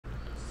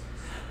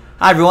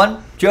Hi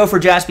everyone, Joe for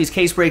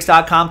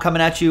JaspysCaseBreaks.com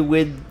coming at you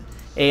with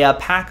a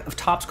pack of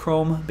Topps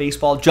Chrome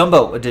Baseball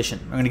Jumbo Edition.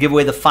 We're going to give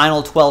away the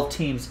final 12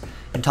 teams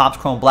in Topps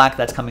Chrome Black.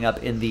 That's coming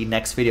up in the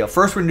next video.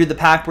 First we're going to do the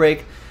pack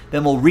break,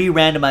 then we'll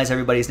re-randomize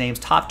everybody's names.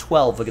 Top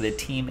 12 will get a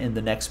team in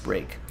the next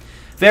break.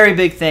 Very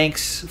big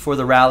thanks for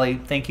the rally.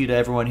 Thank you to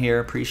everyone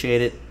here.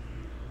 Appreciate it.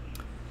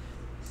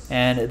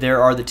 And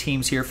there are the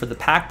teams here for the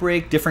pack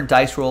break. Different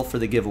dice roll for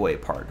the giveaway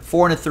part.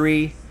 4 and a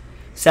 3,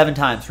 7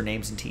 times for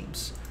names and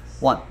teams.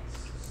 1,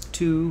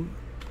 2,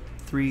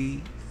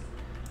 3,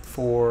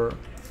 4,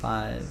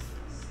 5,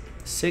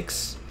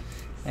 6,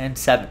 and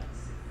 7.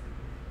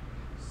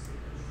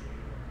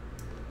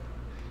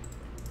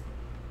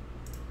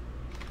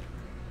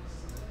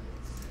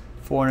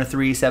 Four and a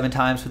 3, 7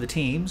 times for the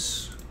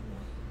teams.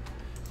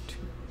 2,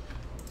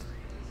 3,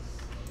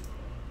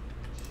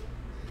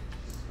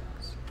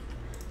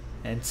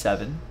 and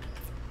 7.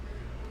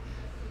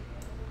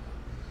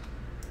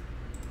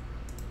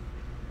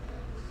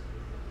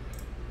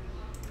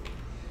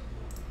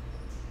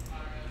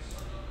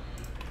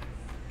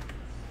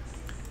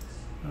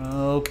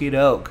 Okie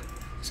doke.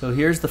 So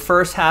here's the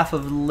first half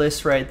of the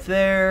list right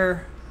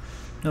there.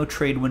 No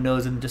trade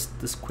windows in just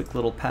this quick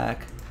little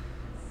pack.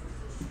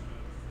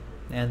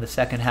 And the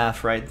second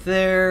half right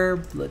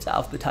there. Let's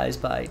alphabetize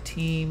by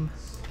team.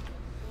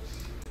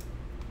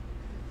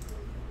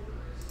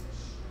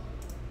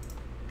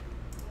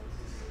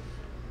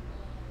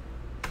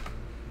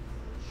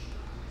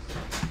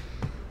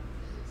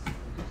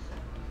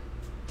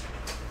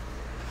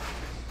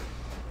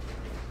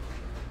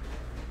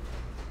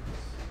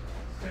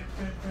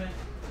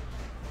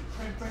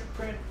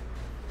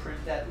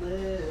 Print that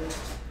list.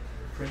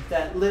 Print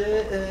that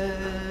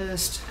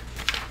list.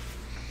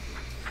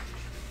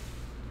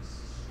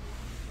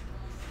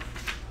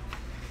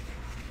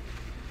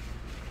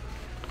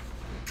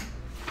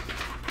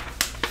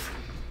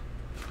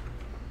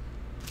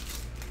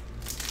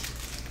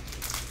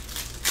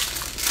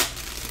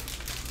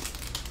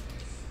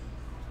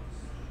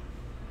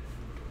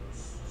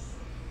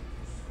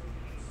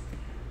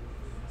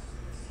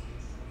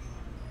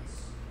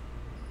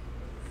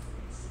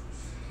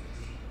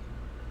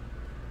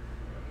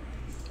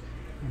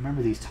 I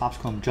remember these Topps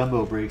Chrome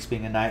Jumbo breaks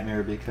being a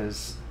nightmare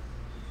because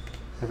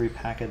every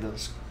pack had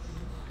those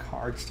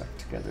cards stuck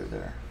together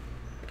there.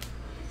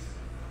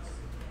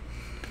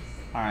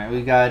 All right,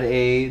 we got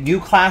a New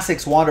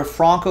Classics Wander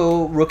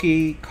Franco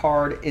rookie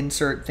card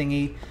insert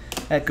thingy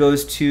that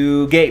goes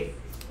to Gabe.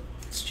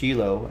 It's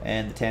Chilo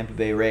and the Tampa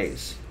Bay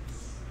Rays.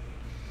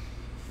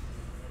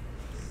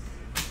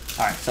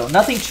 All right, so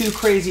nothing too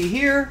crazy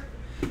here.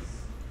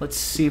 Let's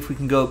see if we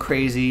can go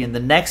crazy in the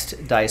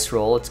next dice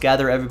roll. Let's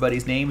gather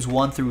everybody's names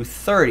 1 through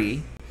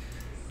 30.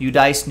 New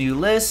dice, new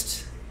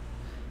list.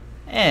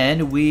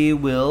 And we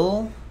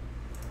will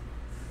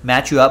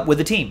match you up with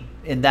a team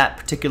in that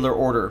particular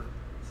order.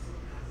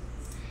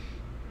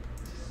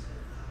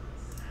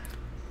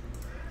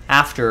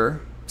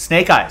 After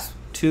Snake Eyes,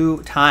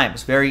 2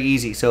 times. Very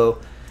easy. So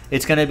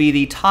it's going to be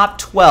the top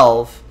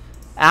 12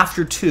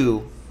 after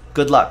 2.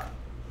 Good luck.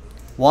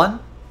 1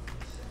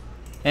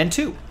 and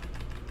 2.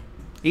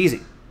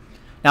 Easy.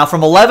 Now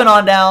from 11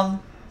 on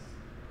down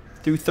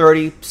through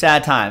 30,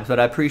 sad times, but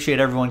I appreciate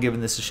everyone giving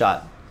this a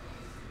shot.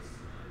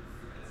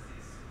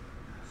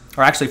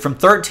 Or actually from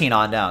 13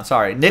 on down,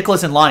 sorry.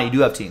 Nicholas and Lonnie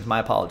do have teams, my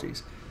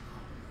apologies.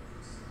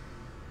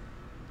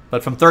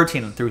 But from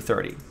 13 through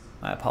 30,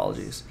 my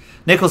apologies.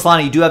 Nicholas,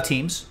 Lonnie, you do have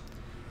teams.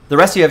 The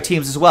rest of you have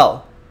teams as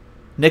well.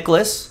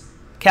 Nicholas,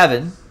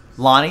 Kevin,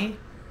 Lonnie,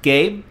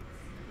 Gabe,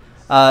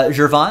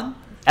 Gervon,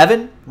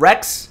 Evan,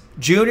 Rex,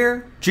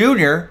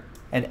 Junior,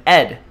 and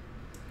Ed.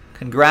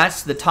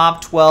 Congrats to the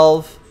top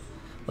 12.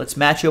 Let's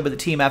match you up with the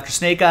team after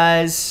Snake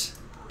Eyes.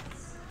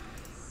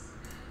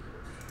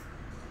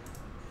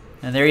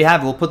 And there you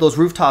have it. We'll put those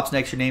rooftops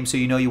next to your name so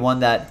you know you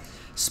won that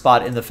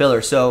spot in the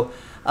filler. So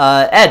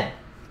Ed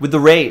with the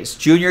Rays,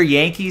 Junior,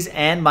 Yankees,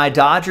 and my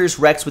Dodgers.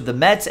 Rex with the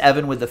Mets,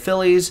 Evan with the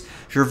Phillies,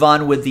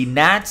 Gervon with the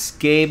Nats,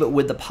 Gabe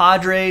with the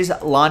Padres,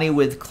 Lonnie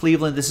with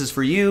Cleveland. This is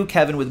for you.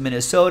 Kevin with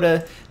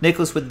Minnesota,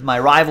 Nicholas with my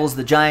rivals,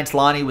 the Giants,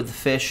 Lonnie with the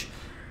Fish,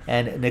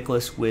 and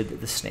Nicholas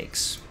with the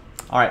Snakes.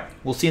 All right,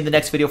 we'll see you in the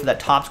next video for that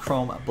Topps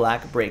Chrome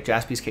Black break.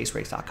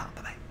 JaspysCaseBreaks.com.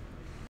 Bye-bye.